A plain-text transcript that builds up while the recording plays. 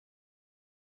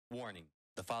Warning: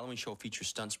 the following show features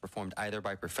stunts performed either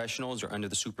by professionals or under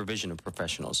the supervision of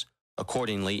professionals.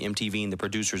 Accordingly, MTV and the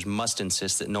producers must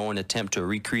insist that no one attempt to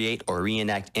recreate or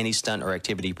reenact any stunt or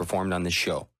activity performed on this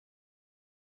show.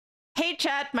 Hey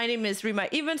chat, my name is Rima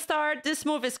Evenstar. This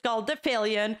move is called the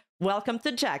Filian. Welcome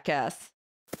to Jackass.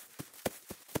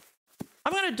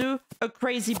 I'm gonna do a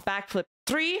crazy backflip.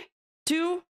 3,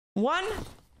 2, 1.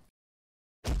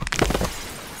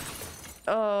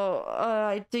 Oh,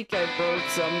 I think I broke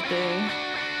something.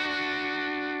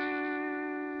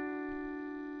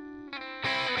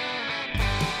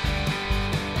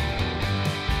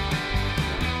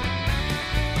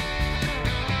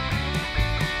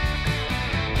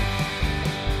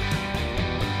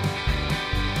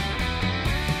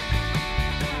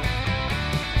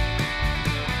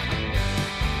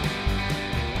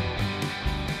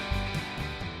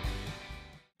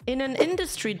 In an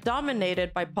industry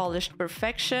dominated by polished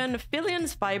perfection,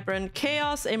 Filian's vibrant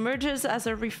chaos emerges as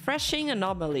a refreshing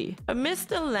anomaly.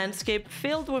 Amidst a landscape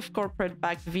filled with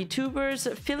corporate-backed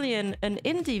VTubers, Filian, an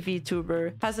indie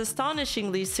VTuber, has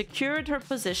astonishingly secured her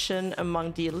position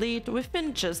among the elite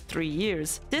within just 3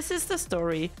 years. This is the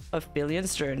story of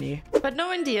Filian's journey. But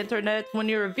knowing the internet, when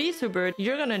you're a VTuber,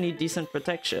 you're gonna need decent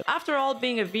protection. After all,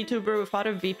 being a VTuber without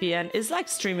a VPN is like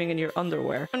streaming in your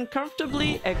underwear,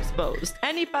 uncomfortably exposed.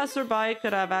 Any passerby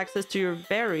could have access to your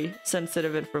very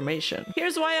sensitive information.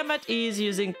 Here's why I'm at ease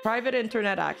using private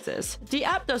internet access. The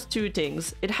app does 2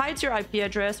 things. It hides your IP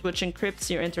address, which encrypts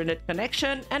your internet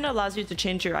connection and allows you to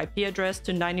change your IP address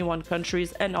to 91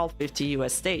 countries and all 50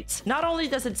 US states. Not only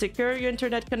does it secure your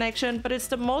internet connection, but it's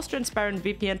the most transparent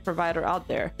VPN provider out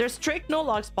there. Their strict no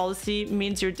logs policy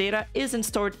means your data isn't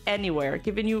stored anywhere,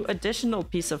 giving you additional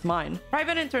peace of mind.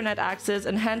 Private internet access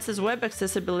enhances web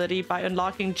accessibility by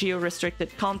unlocking geo-restricted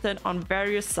content on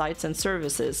various sites and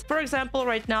services. For example,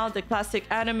 right now, the classic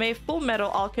anime Full Metal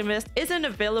Alchemist isn't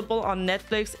available on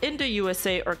Netflix in the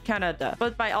USA or Canada,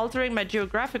 but by altering my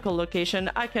geographical location,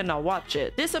 I can now watch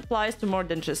it. This applies to more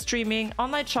than just streaming.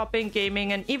 Online shopping,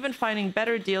 gaming, and even finding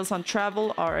better deals on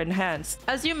travel are enhanced.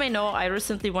 As you may know, I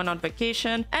recently went on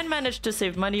vacation and managed to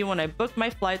save money when I booked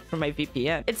my flight through my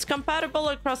VPN. It's compatible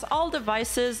across all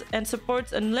devices and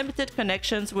supports unlimited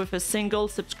connections with a single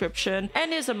subscription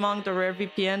and is among the rare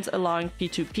VPNs allowing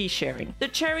P2P sharing. The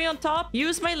cherry on top,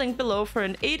 use my link below for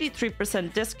an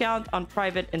 83% discount on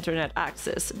private internet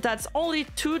access. That's only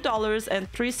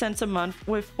 $2.03 a month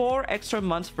with 4 extra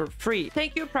months for free.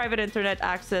 Thank you, private internet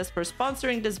access, for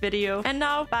sponsoring this video. And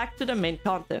now back to the main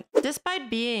content. Despite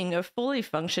being a fully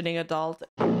functioning adult,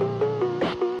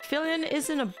 Filian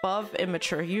isn't above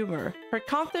immature humor. Her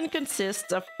content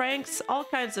consists of pranks, all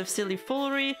kinds of silly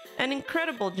foolery, and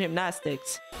incredible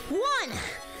gymnastics. 1,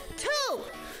 2,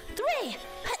 3.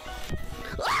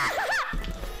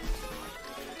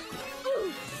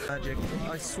 Magic.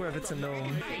 I swear if it's a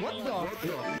gnome. What the?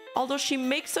 Although she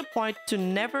makes a point to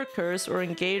never curse or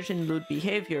engage in lewd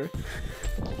behavior.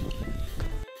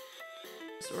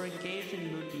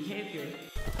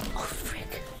 Oh,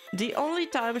 frick. The only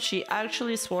time she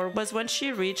actually swore was when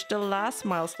she reached the last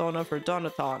milestone of her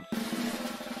donathon.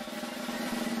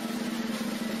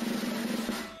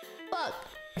 Fuck.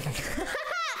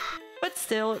 But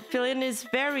still, Filian is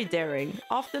very daring,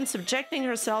 often subjecting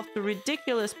herself to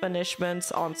ridiculous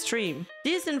punishments on stream.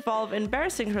 These involve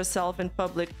embarrassing herself in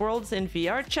public worlds in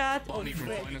VR chat, 1,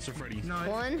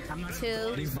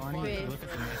 2, 3.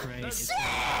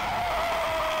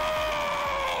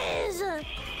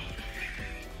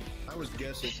 I was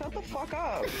guessing. Shut the fuck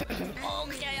up.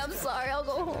 Okay, I'm sorry, I'll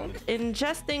go home.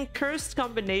 ingesting cursed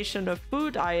combination of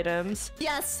food items.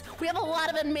 Yes, we have a lot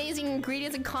of amazing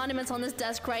ingredients and condiments on this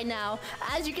desk right now.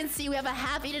 As you can see, we have a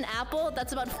half-eaten apple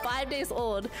that's about 5 days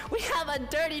old. We have a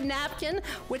dirty napkin,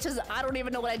 which is, I don't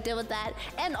even know what I did with that.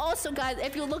 And also, guys,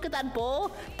 if you look at that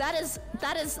bowl, that is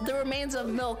the remains of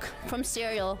milk from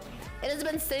cereal. It has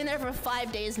been sitting there for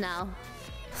 5 days now.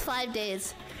 5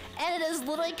 days. And it is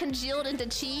literally congealed into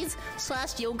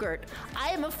cheese/yogurt. I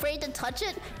am afraid to touch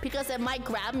it because it might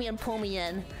grab me and pull me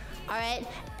in. All right.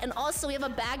 And also we have a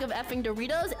bag of effing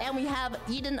Doritos, and we have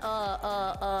eaten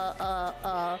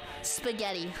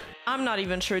spaghetti. I'm not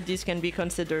even sure these can be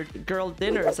considered girl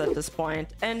dinners at this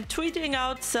point. And tweeting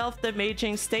out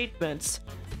self-damaging statements.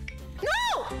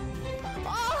 No!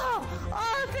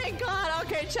 Oh, thank God.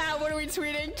 Okay, chat, what are we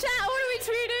tweeting? Chat, what are we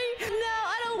tweeting? No,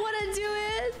 I don't want to do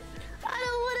it. I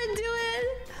don't want to do it.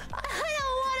 I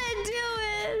don't want to do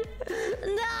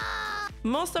it. No.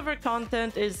 Most of her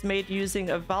content is made using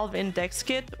a Valve Index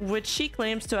kit, which she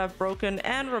claims to have broken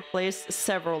and replaced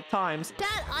several times.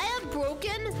 Dad, I have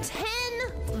broken 10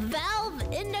 Valve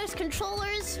Index these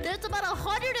controllers. There's about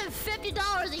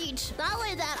 $150 each. Not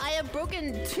only that, I have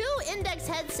broken 2 index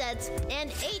headsets and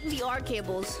 8 VR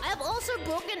cables. I have also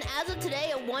broken, as of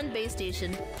today, 1 base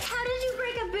station. How did you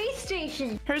break a base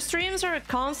station? Her streams are a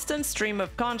constant stream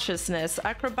of consciousness,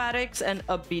 acrobatics, and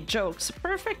upbeat jokes,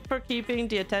 perfect for keeping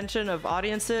the attention of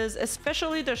audiences,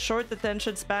 especially the short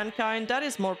attention span kind that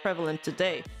is more prevalent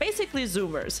today. Basically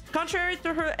Zoomers. Contrary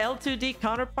to her L2D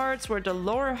counterparts, where the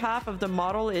lower half of the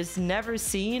model is never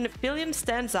seen, Filian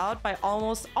stands out by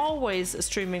almost always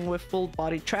streaming with full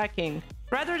body tracking.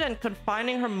 Rather than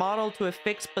confining her model to a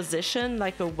fixed position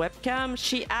like a webcam,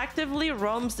 she actively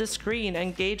roams the screen,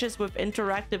 engages with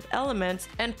interactive elements,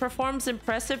 and performs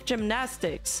impressive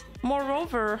gymnastics.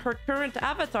 Moreover, her current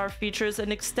avatar features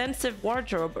an extensive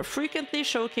wardrobe, frequently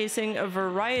showcasing a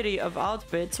variety of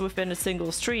outfits within a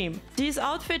single stream. These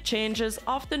outfit changes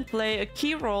often play a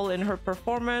key role in her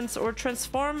performance or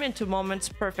transform into moments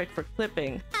perfect for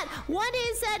clipping. One day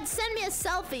he said, send me a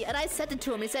selfie, and I sent it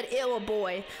to him. He said, ew, a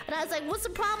boy. And I was like, what's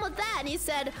the problem with that? And he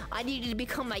said, I need you to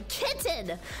become my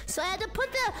kitten. So I had to put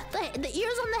the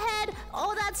ears on the head,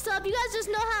 all that stuff. You guys just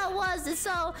know how it was. And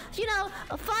so, you know,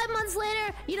 5 months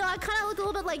later, you know, I kind of look a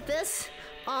little bit like this.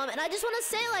 And I just want to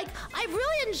say, like, I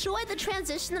really enjoyed the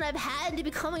transition that I've had into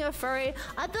becoming a furry.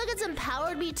 I feel like it's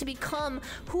empowered me to become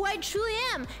who I truly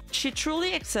am. She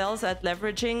truly excels at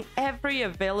leveraging every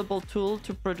available tool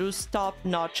to produce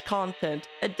top-notch content,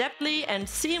 adeptly and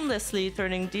seamlessly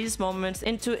turning these moments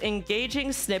into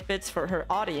engaging snippets for her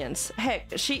audience.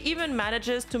 Heck, she even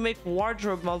manages to make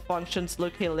wardrobe malfunctions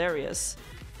look hilarious.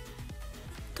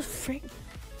 What the freak?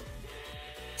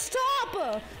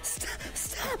 Stop!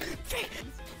 Stop! Freak.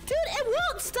 Dude, it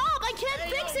won't stop! I can't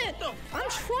fix it! I'm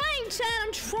trying, Chad!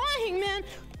 I'm trying, man!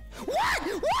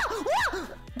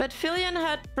 What? But Filian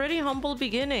had pretty humble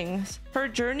beginnings. Her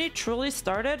journey truly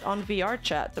started on VR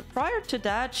chat. Prior to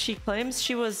that, she claims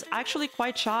she was actually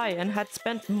quite shy and had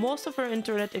spent most of her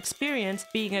internet experience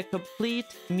being a complete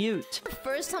mute. The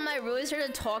first time I really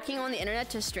started talking on the internet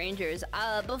to strangers.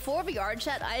 Before VR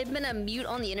chat, I had been a mute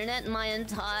on the internet my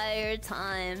entire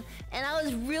time. And I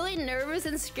was really nervous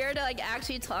and scared to like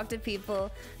actually talk to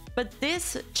people. But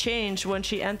this changed when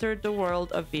she entered the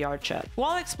world of VR chat.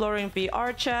 While exploring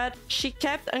VR chat, she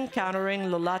kept encountering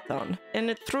Lolaton,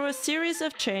 and through a series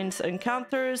of chance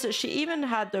encounters, she even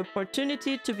had the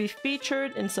opportunity to be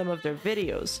featured in some of their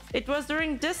videos. It was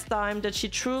during this time that she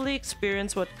truly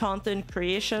experienced what content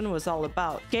creation was all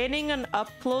about, gaining an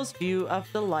up-close view of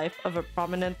the life of a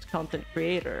prominent content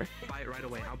creator. Buy it right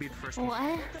away. I'll be the first What?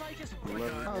 one.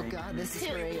 Oh god, this is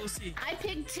great. I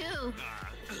picked 2.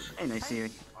 Hey, nice to see you.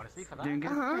 Doing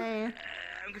good? Hey.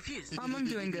 I'm confused. I'm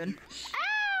doing good.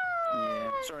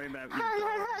 Yeah, sorry about you.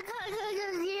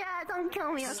 Yeah, don't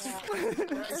kill me. Let's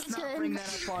not bring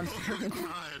that up on.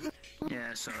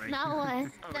 Yeah, sorry. Now what?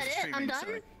 Is Oh, that it? streaming, I'm done?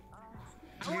 sorry.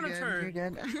 I want to turn. You're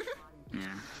good.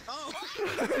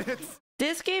 Yeah.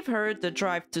 This gave her the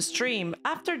drive to stream.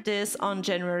 After this, on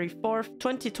January 4th,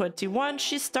 2021,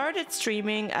 she started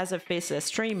streaming as a faceless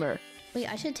streamer. Wait,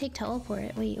 I should take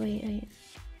teleport. Wait.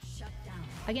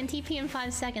 I can TP in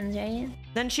 5 seconds, right?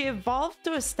 Then she evolved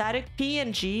to a static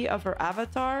PNG of her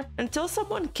avatar until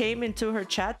someone came into her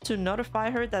chat to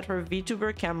notify her that her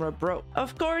VTuber camera broke.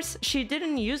 Of course, she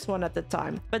didn't use one at the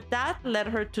time, but that led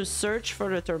her to search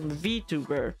for the term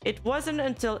VTuber. It wasn't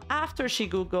until after she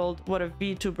googled what a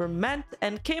VTuber meant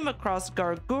and came across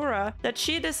Gargura that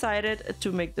she decided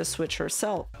to make the switch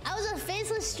herself. I was a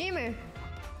faceless streamer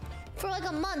for like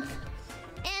a month.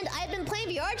 And I've been playing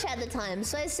VR chat at the time,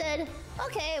 so I said,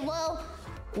 okay, well,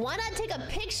 why not take a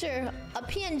picture, a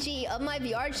PNG of my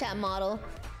VR chat model,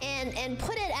 and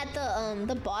put it at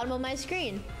the bottom of my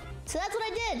screen. So that's what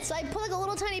I did. So I put like a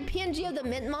little tiny PNG of the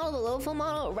mint model, the low-full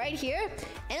model, right here,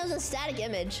 and it was a static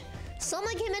image.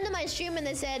 Someone came into my stream and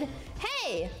they said,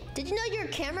 hey, did you know your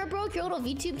camera broke? Your little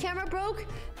VTube camera broke?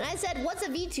 And I said, what's a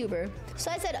VTuber? So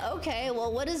I said, okay,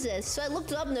 well, what is this? So I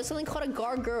looked it up and there's something called a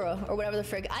Gargura or whatever the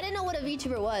frick. I didn't know what a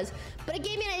VTuber was, but it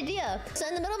gave me an idea. So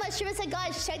in the middle of my stream, I said,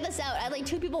 guys, check this out. I had like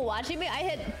 2 people watching me. I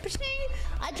hit, pshing.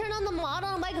 I turned on the model.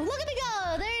 I'm like, look at me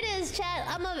go. There it is, chat.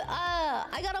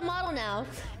 I got a model now.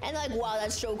 And like, wow,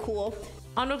 that's so cool.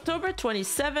 On October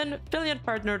 27, Filian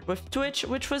partnered with Twitch,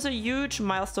 which was a huge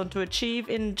milestone to achieve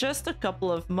in just a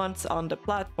couple of months on the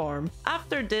platform.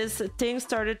 After this, things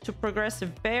started to progress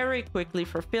very quickly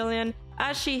for Filian,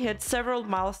 as she hit several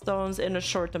milestones in a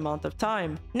short amount of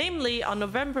time. Namely, on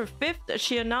November 5th,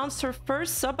 she announced her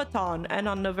first subathon, and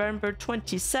on November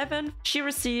 27th, she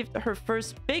received her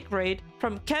first big raid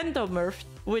from Kendomurf,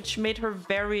 which made her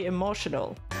very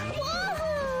emotional.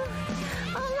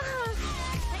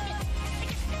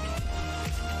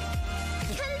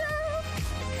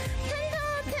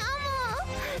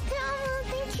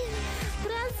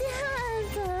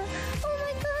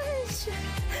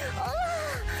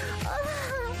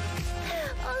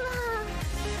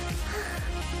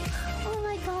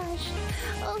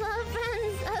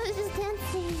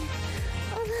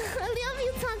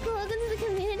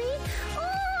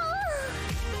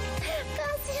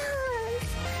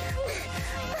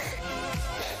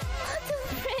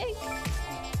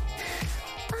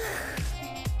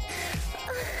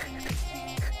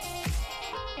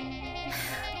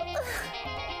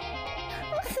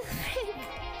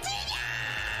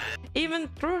 even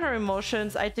through her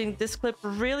emotions, I think this clip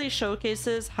really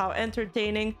showcases how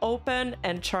entertaining, open,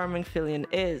 and charming Filian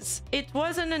is. It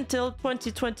wasn't until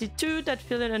 2022 that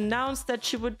Filian announced that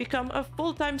she would become a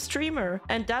full-time streamer,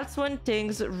 and that's when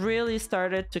things really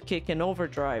started to kick in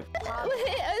overdrive. Wait, are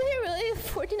there really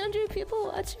 1,400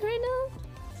 people watching right now?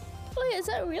 Wait, is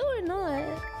that real or not?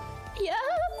 Yeah?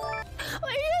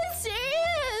 Are you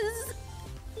serious?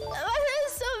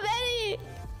 There's so many!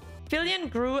 Filian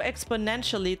grew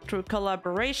exponentially through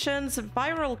collaborations,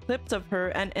 viral clips of her,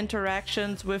 and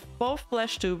interactions with both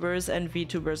Flashtubers and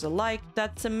Vtubers alike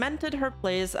that cemented her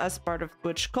place as part of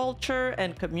Twitch culture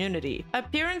and community.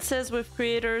 Appearances with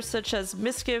creators such as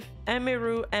Miskiff,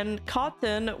 Emiru, and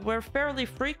Cotton were fairly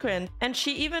frequent, and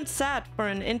she even sat for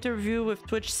an interview with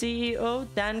Twitch CEO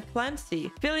Dan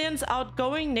Clancy. Filian's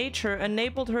outgoing nature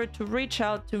enabled her to reach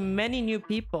out to many new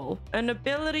people, an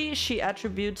ability she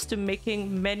attributes to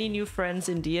making many new friends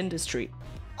in the industry.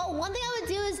 Oh, one thing I would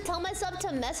do is tell myself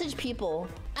to message people.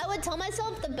 I would tell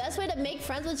myself the best way to make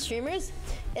friends with streamers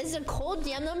is to cold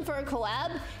DM them for a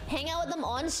collab, hang out with them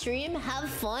on stream, have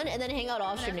fun, and then hang out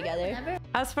off stream together.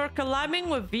 As for collabing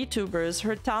with VTubers,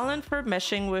 her talent for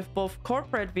meshing with both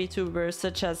corporate VTubers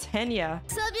such as Henya.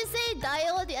 So if you say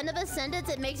dial at the end of a sentence,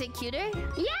 it makes it cuter?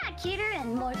 Yeah, cuter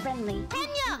and more friendly.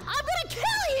 Henya, I'm gonna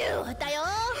kill you! Dial!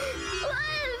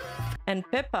 And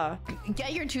Pippa.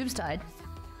 Get your tubes tied.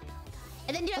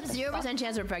 And then you have 0%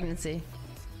 chance for pregnancy.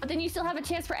 But then you still have a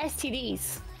chance for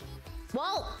STDs.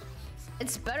 Well,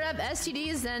 it's better to have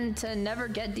STDs than to never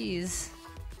get Ds.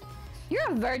 You're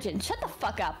a virgin. Shut the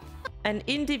fuck up. And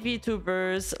indie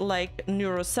VTubers like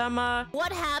neuro-sama.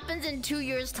 What happens in 2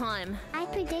 years' time? I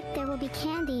predict there will be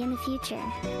candy in the future.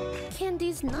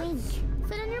 Candy's nuts.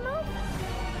 Fit in your mouth?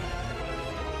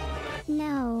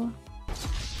 No.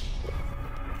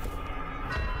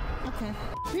 Okay.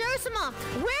 neuro-sama,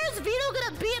 where's Vito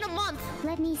gonna be in a month?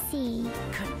 Let me see.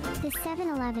 The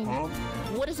 7-Eleven.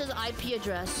 What is his IP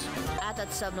address at that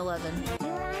 7-Eleven?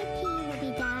 Your IP will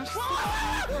be dashed.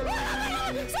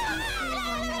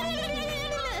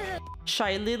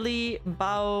 Shy Lily,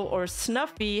 Bao, or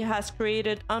Snuffy has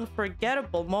created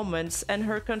unforgettable moments, and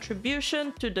her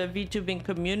contribution to the VTubing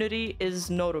community is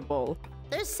notable.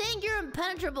 They're saying you're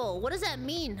impenetrable. What does that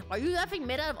mean? Are you effing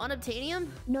made out of unobtainium?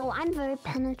 No, I'm very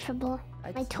penetrable.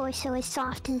 My torso is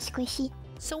soft and squishy.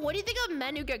 So what do you think of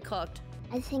men who get cooked?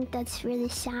 I think that's really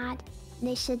sad.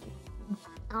 They should,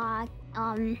 can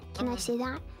I say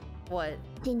that? What?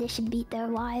 I think they should beat their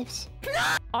wives.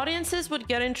 Audiences would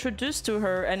get introduced to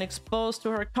her and exposed to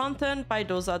her content by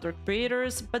those other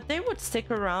creators, but they would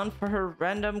stick around for her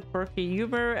random quirky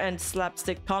humor and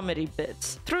slapstick comedy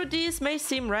bits. Though these may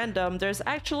seem random, there's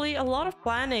actually a lot of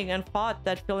planning and thought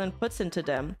that Filian puts into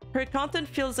them. Her content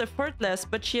feels effortless,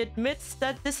 but she admits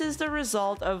that this is the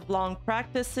result of long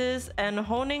practices and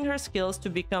honing her skills to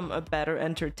become a better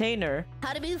entertainer.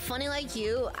 How to be funny like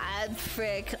you?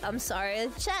 Frick, I'm sorry.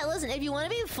 Chat, listen, if you want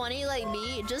to be funny like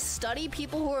me, just study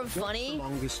people who are funny,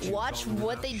 watch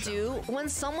what they do. When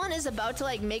someone is about to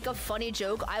like make a funny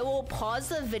joke, I will pause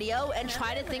the video and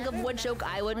try to think of what joke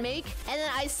I would make, and then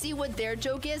I see what their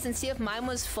joke is and see if mine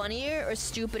was funnier or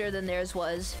stupider than theirs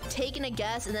was. Taking a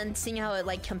guess and then seeing how it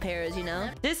like compares, you know?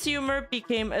 This humor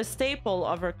became a staple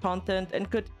of her content and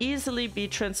could easily be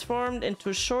transformed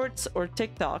into shorts or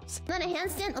TikToks. Then a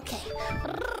handstand? Okay.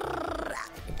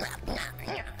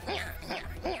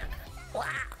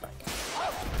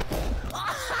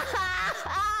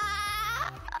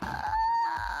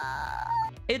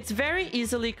 It's very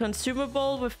easily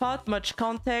consumable without much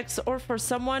context or for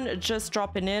someone just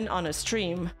dropping in on a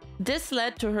stream. This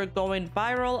led to her going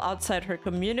viral outside her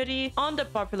community, on the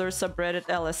popular subreddit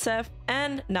LSF,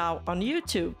 and now on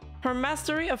YouTube. Her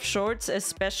mastery of shorts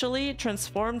especially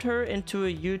transformed her into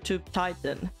a YouTube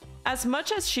titan. As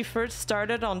much as she first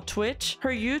started on Twitch, her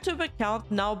YouTube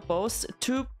account now boasts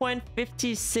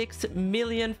 2.56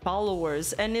 million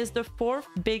followers and is the 4th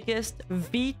biggest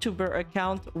VTuber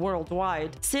account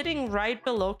worldwide, sitting right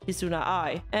below Kizuna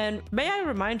Ai. And may I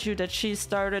remind you that she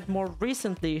started more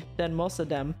recently than most of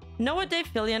them. Nowadays,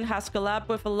 Filian has collabed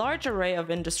with a large array of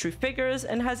industry figures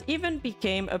and has even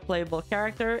become a playable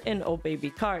character in Oh Baby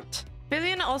Cart.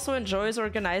 Filian also enjoys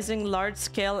organizing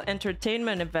large-scale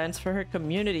entertainment events for her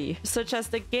community, such as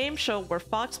the game show where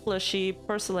Fox Plushie,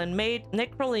 Porcelain Maid,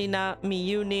 Nicrolina,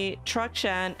 Miyuni,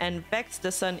 Truckshan, and Vex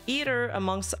the Sun Eater,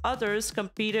 amongst others,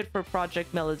 competed for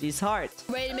Project Melody's heart.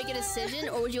 Ready to make a decision,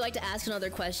 or would you like to ask another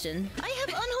question? I have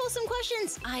unwholesome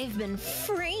questions. I've been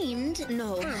framed.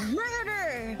 No. For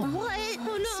murder.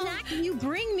 What snack do you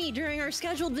bring me during our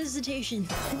scheduled visitation?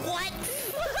 What?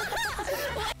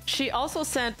 She also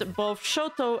sent both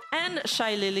Shoto and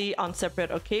Shy Lily on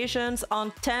separate occasions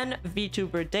on 10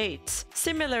 VTuber dates.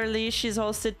 Similarly, she's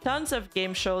hosted tons of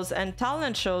game shows and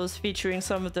talent shows featuring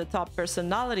some of the top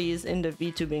personalities in the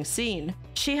VTubing scene.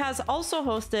 She has also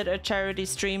hosted a charity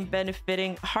stream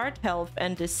benefiting heart health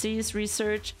and disease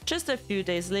research just a few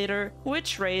days later,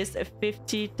 which raised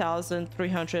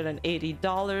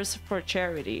 $50,380 for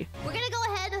charity. We're gonna go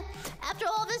ahead. After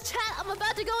all this chat, I'm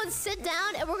about to go and sit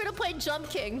down and we're gonna play Jump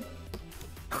King.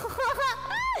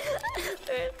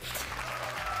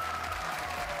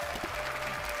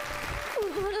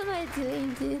 What am I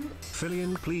doing, dude?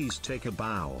 Filian, please take a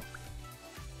bow.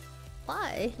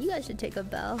 Why? You guys should take a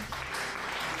bow.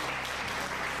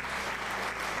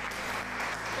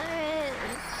 Alright.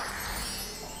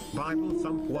 Bible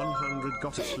thump 100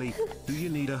 got to sleep. Do you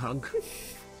need a hug?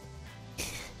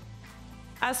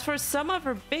 As for some of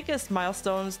her biggest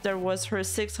milestones, there was her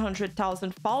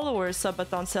 600,000 followers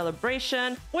subathon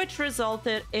celebration, which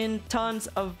resulted in tons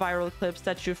of viral clips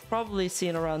that you've probably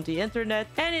seen around the internet,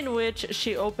 and in which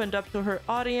she opened up to her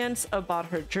audience about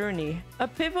her journey. A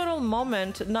pivotal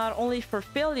moment not only for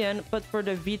Filian, but for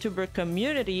the VTuber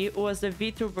community was the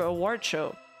Vtuber Awards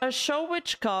show. A show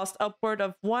which cost upward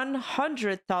of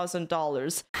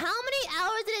 $100,000. How many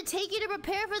hours did it take you to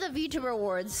prepare for the Vtuber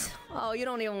Awards? Oh, you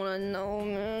don't even want to know,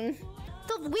 man.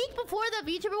 The week before the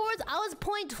Vtuber Awards, I was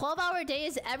pulling 12-hour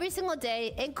days every single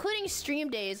day, including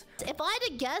stream days. If I had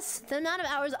to guess the amount of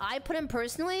hours I put in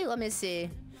personally, let me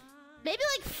see. Maybe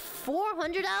like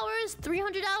 400 hours,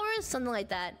 300 hours, something like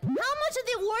that. How much did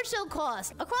the award show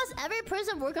cost? Across every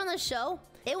person working on the show,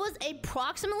 it was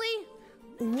approximately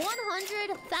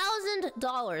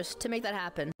 $100,000 to make that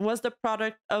happen. Was the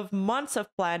product of months of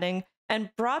planning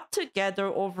and brought together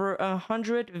over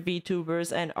 100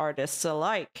 VTubers and artists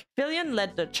alike. Filian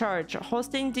led the charge,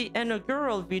 hosting the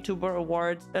inaugural Vtuber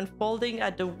Awards unfolding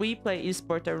at the WePlay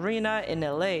Esports Arena in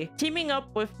LA. Teaming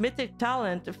up with mythic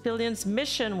talent, Filian's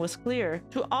mission was clear: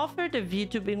 to offer the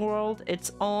VTubing world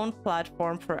its own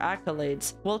platform for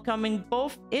accolades, welcoming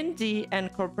both indie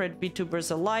and corporate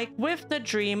VTubers alike with the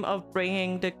dream of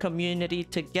bringing the community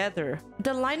together.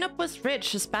 The lineup was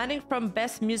rich, spanning from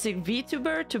Best Music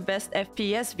VTuber to Best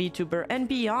FPS VTuber and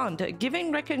beyond,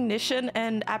 giving recognition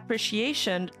and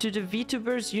appreciation to the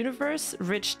VTuber's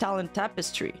universe-rich talent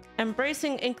tapestry.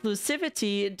 Embracing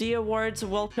inclusivity, the awards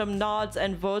welcome nods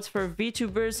and votes for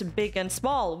VTubers big and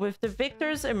small, with the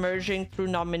victors emerging through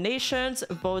nominations,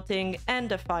 voting, and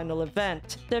the final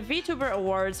event. The Vtuber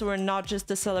Awards were not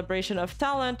just a celebration of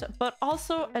talent, but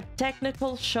also a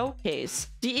technical showcase.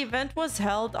 The event was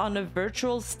held on a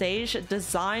virtual stage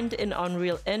designed in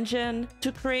Unreal Engine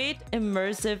to create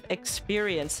immersive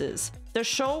experiences. The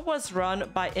show was run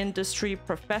by industry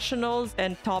professionals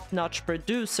and top-notch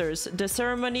producers. The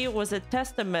ceremony was a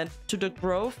testament to the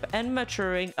growth and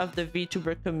maturing of the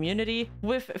VTuber community,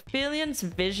 with Filian's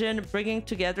vision bringing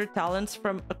together talents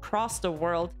from across the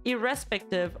world,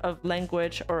 irrespective of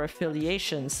language or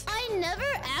affiliations. I never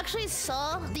actually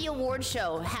saw the award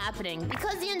show happening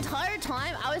because the entire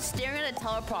time I was staring at a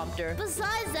teleprompter.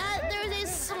 Besides that, there was a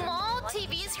small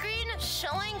TV screen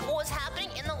showing what was happening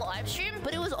in the live stream,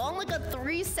 but it was on like a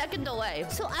 3-second delay.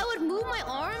 So I would move my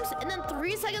arms and then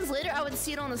 3 seconds later I would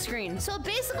see it on the screen. So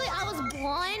basically I was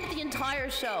blind the entire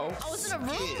show. I was in a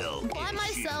room by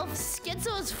myself,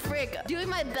 schizo as frick, doing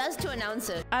my best to announce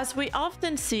it. As we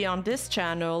often see on this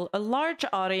channel, a large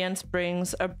audience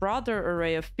brings a broader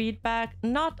array of feedback,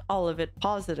 not all of it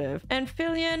positive. And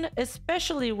Filian,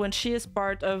 especially when she is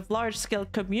part of large-scale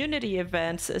community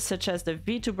events such as the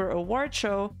Vtuber Awards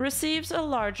show, receives a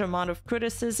large amount of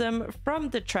criticism from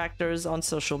detractors on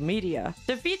social media.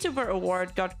 The Vtuber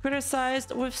Award got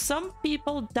criticized, with some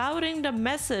people doubting the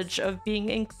message of being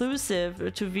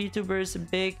inclusive to VTubers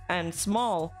big and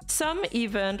small. Some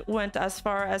even went as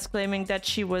far as claiming that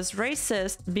she was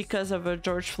racist because of a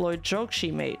George Floyd joke she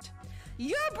made.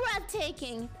 You're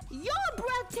breathtaking! You're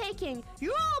breathtaking!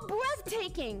 You're all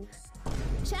breathtaking!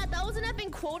 Chat, that was an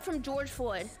epic quote from George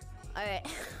Floyd. Alright.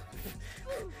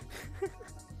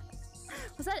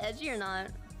 Was that edgy or not?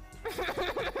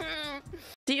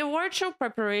 The award show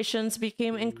preparations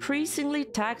became increasingly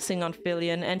taxing on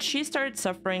Filian, and she started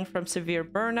suffering from severe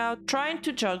burnout, trying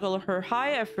to juggle her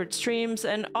high-effort streams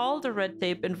and all the red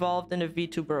tape involved in the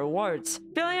Vtuber Awards.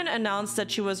 Filian announced that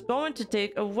she was going to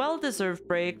take a well-deserved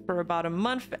break for about a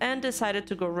month and decided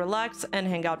to go relax and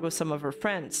hang out with some of her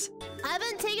friends. I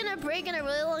haven't taken a break in a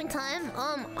really long time.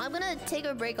 I'm gonna take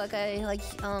a break like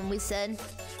we said.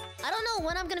 I don't know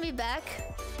when I'm gonna be back.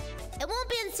 It won't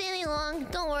be insanely long,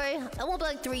 don't worry. It won't be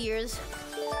like 3 years.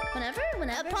 Whenever?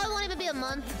 It probably won't even be a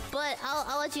month, but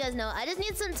I'll let you guys know. I just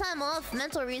need some time off,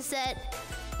 mental reset.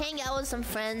 hang out with some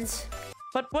friends.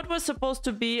 But what was supposed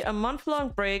to be a month-long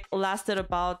break lasted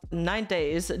about 9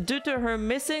 days due to her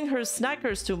missing her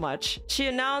snackers too much. She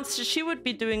announced she would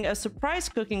be doing a surprise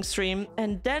cooking stream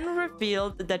and then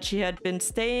revealed that she had been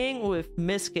staying with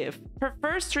Miskiff. Her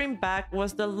first stream back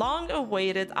was the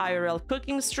long-awaited IRL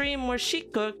cooking stream where she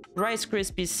cooked Rice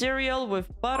Krispie cereal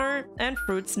with butter and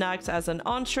fruit snacks as an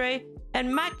entree,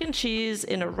 and mac and cheese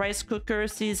in a rice cooker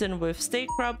seasoned with steak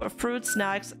rub, fruit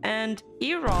snacks, and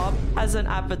e-rob as an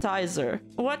appetizer.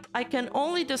 What I can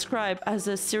only describe as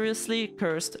a seriously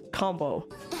cursed combo.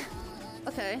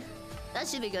 Okay, that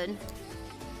should be good.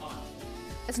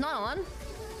 It's not on.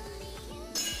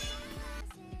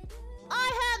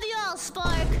 I have the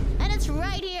Allspark, and it's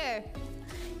right here.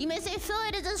 You may say,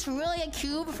 Filian, is this really a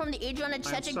cube from the Adriana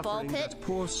Chechik ball pit?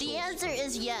 The answer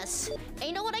is yes. And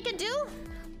you know what I can do?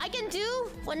 I can do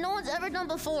what no one's ever done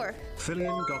before.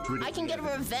 Filian got rid of I can get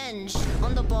revenge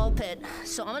on the ball pit.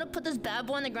 So I'm gonna put this bad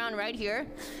boy on the ground right here.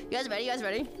 You guys ready? You guys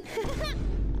ready?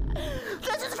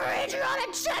 This is for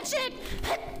Adriana Chechik!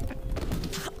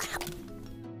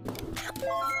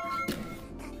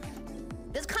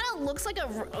 This kind of looks like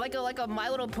a My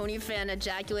Little Pony fan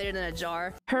ejaculated in a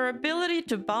jar. Her ability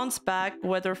to bounce back,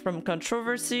 whether from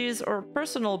controversies or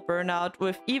personal burnout,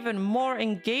 with even more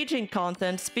engaging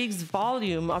content speaks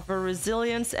volume of her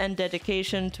resilience and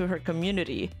dedication to her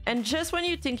community. And just when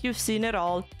you think you've seen it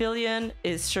all, Filian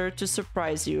is sure to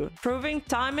surprise you, proving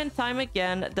time and time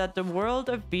again that the world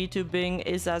of VTubing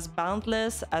is as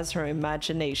boundless as her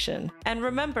imagination. And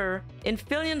remember, in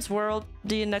Filian's world,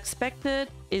 the unexpected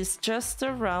is just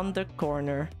around the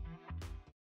corner.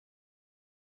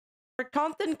 Her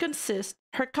content consists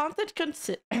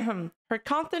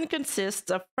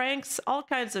of pranks, all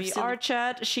kinds of VR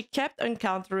chat. She kept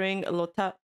encountering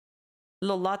Lolaton.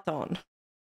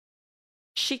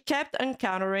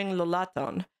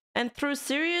 And through a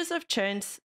series of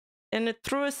chains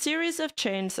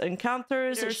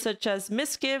encounters such as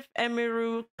Miskiff,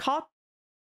 Emiru,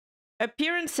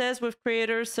 appearances with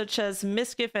creators such as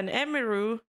Miskiff and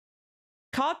Emiru,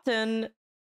 Cotton.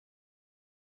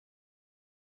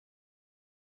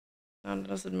 That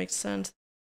doesn't make sense.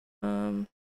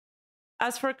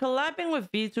 As for collabing with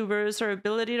VTubers, her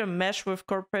ability to mesh with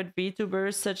corporate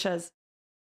VTubers such as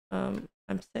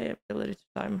ability to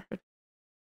time her.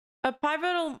 A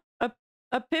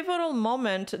pivotal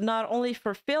moment not only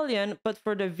for Filian but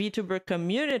for the VTuber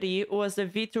community was the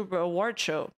Vtuber Awards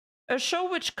show. A show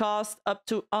which cost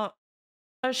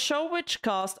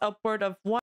upward of